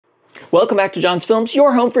Welcome back to John's Films,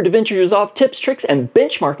 your home for Davinci Resolve tips, tricks, and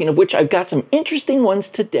benchmarking, of which I've got some interesting ones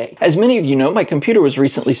today. As many of you know, my computer was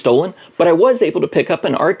recently stolen, but I was able to pick up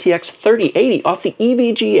an RTX3090 off the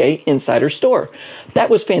EVGA Insider store. That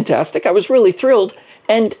was fantastic. I was really thrilled,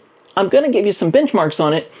 and I'm going to give you some benchmarks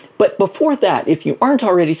on it. But before that, if you aren't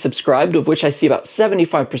already subscribed, of which I see about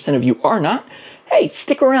 75% of you are not, hey,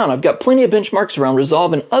 stick around. I've got plenty of benchmarks around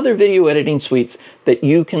Resolve and other video editing suites that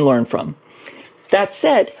you can learn from. That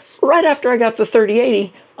said, right after I got the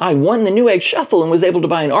 3080, I won the Newegg Shuffle and was able to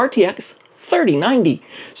buy an RTX 3090.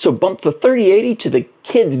 So bump the 3080 to the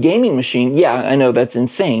kids' gaming machine, yeah, I know that's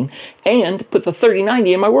insane, and put the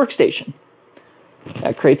 3090 in my workstation.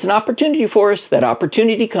 That creates an opportunity for us. That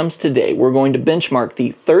opportunity comes today. We're going to benchmark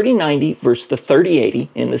the 3090 versus the 3080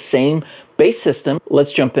 in the same base system.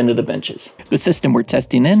 Let's jump into the benches. The system we're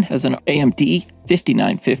testing in has an AMD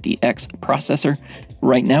 5950X processor.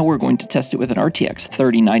 Right now we're going to test it with an RTX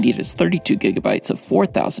 3090. It has 32 gigabytes of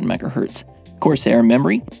 4000 megahertz Corsair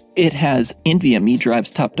memory. It has NVMe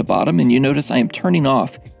drives top to bottom, and you notice I am turning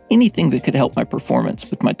off anything that could help my performance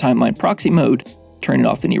with my timeline proxy mode, turning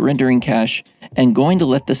off any rendering cache, and going to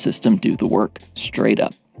let the system do the work straight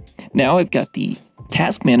up. Now I've got the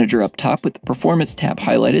Task Manager up top with the Performance tab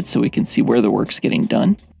highlighted so we can see where the work's getting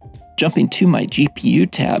done. Jumping to my GPU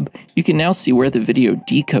tab, you can now see where the video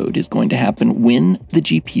decode is going to happen when the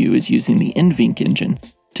GPU is using the NVENC engine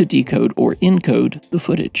to decode or encode the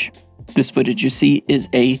footage. This footage you see is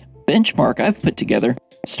a benchmark I've put together.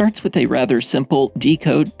 Starts with a rather simple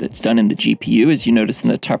decode that's done in the GPU, as you notice in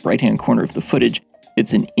the top right-hand corner of the footage.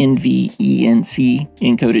 It's an NVENC,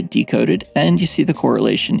 encoded, decoded, and you see the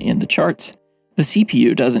correlation in the charts. The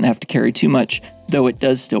CPU doesn't have to carry too much, though it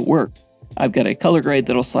does still work. I've got a color grade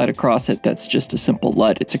that'll slide across it that's just a simple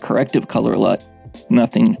LUT. It's a corrective color LUT.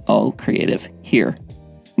 Nothing all creative here.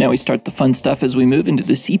 Now we start the fun stuff as we move into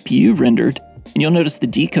the CPU rendered, and you'll notice the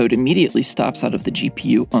decode immediately stops out of the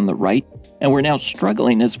GPU on the right, and we're now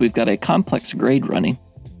struggling as we've got a complex grade running.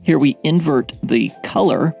 Here we invert the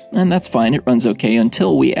color, and that's fine, it runs okay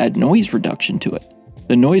until we add noise reduction to it.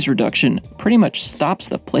 The noise reduction pretty much stops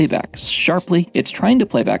the playback sharply. It's trying to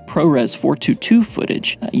play back ProRes 422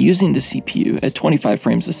 footage using the CPU at 25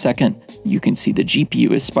 frames a second. You can see the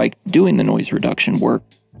GPU is spiked doing the noise reduction work,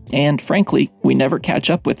 and frankly, we never catch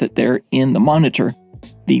up with it there in the monitor.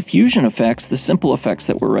 The fusion effects, the simple effects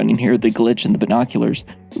that we're running here, the glitch and the binoculars,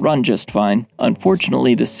 run just fine.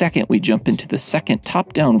 Unfortunately, the second we jump into the second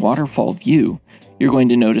top-down waterfall view, you're going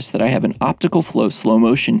to notice that I have an optical flow slow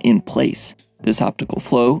motion in place. This optical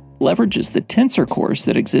flow leverages the tensor cores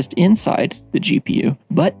that exist inside the GPU,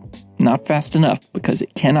 but not fast enough because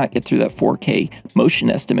it cannot get through that 4K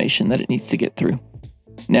motion estimation that it needs to get through.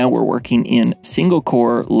 Now we're working in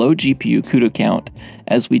single-core, low GPU CUDA count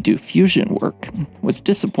as we do fusion work. What's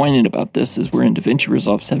disappointing about this is we're in Davinci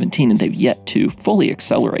Resolve 17 and they've yet to fully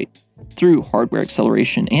accelerate through hardware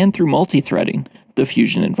acceleration and through multi-threading the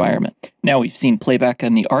fusion environment. Now we've seen playback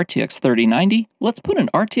on the RTX 3090. Let's put an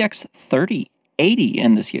RTX 3080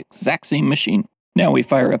 in this exact same machine. Now we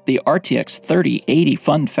fire up the RTX 3080.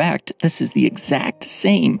 Fun fact, this is the exact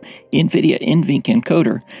same NVIDIA NVENC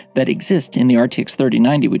encoder that exists in the RTX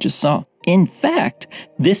 3090 we just saw. In fact,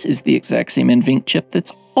 this is the exact same NVENC chip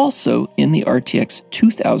that's also in the RTX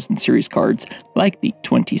 2000 series cards like the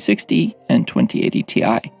 2060 and 2080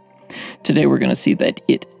 Ti. Today we're going to see that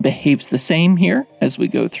it behaves the same here as we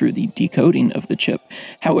go through the decoding of the chip.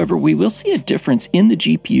 However, we will see a difference in the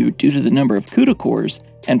GPU due to the number of CUDA cores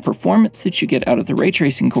and performance that you get out of the ray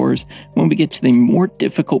tracing cores when we get to the more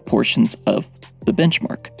difficult portions of the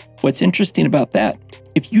benchmark. What's interesting about that,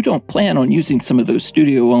 if you don't plan on using some of those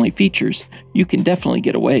studio-only features, you can definitely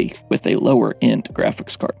get away with a lower-end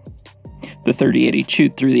graphics card. The 3080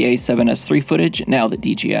 chewed through the A7S III footage, now the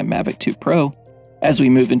DJI Mavic 2 Pro. As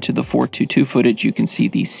we move into the 422 footage, you can see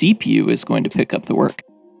the CPU is going to pick up the work,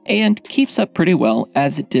 and keeps up pretty well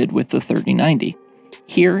as it did with the 3090.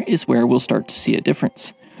 Here is where we'll start to see a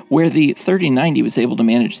difference. Where the 3090 was able to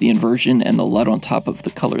manage the inversion and the LUT on top of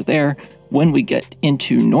the color there, when we get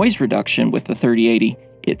into noise reduction with the 3080,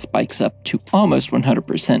 it spikes up to almost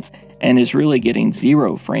 100% and is really getting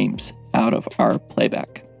 0 frames out of our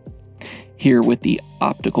playback. Here with the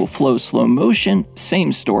optical flow slow motion,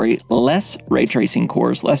 same story, less ray tracing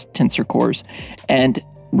cores, less tensor cores, and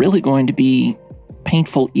really going to be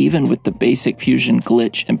painful even with the basic fusion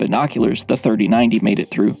glitch and binoculars. The 3090 made it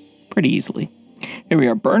through pretty easily. Here we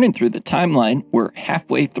are burning through the timeline. We're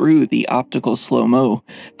halfway through the optical slow-mo.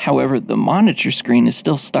 However, the monitor screen is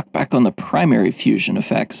still stuck back on the primary fusion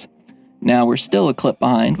effects. Now we're still a clip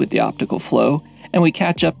behind with the optical flow, and we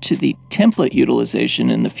catch up to the template utilization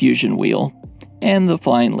in the fusion wheel. and the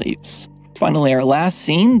flying leaves. Finally, our last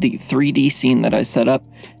scene, the 3D scene that I set up,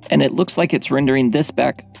 and it looks like it's rendering this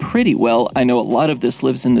back pretty well. I know a lot of this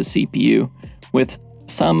lives in the CPU, with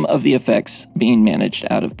some of the effects being managed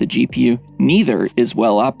out of the GPU. Neither is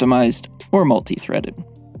well optimized or multi-threaded.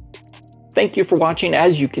 Thank you for watching.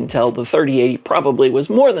 As you can tell, the 3080 probably was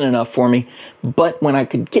more than enough for me, but when I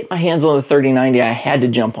could get my hands on the 3090, I had to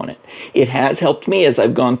jump on it. It has helped me as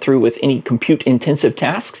I've gone through with any compute-intensive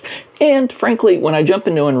tasks, and frankly, when I jump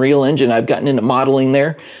into Unreal Engine, I've gotten into modeling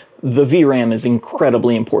there. The VRAM is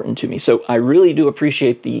incredibly important to me, so I really do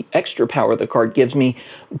appreciate the extra power the card gives me,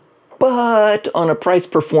 but on a price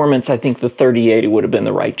performance, I think the 3080 would have been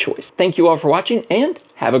the right choice. Thank you all for watching, and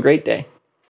have a great day.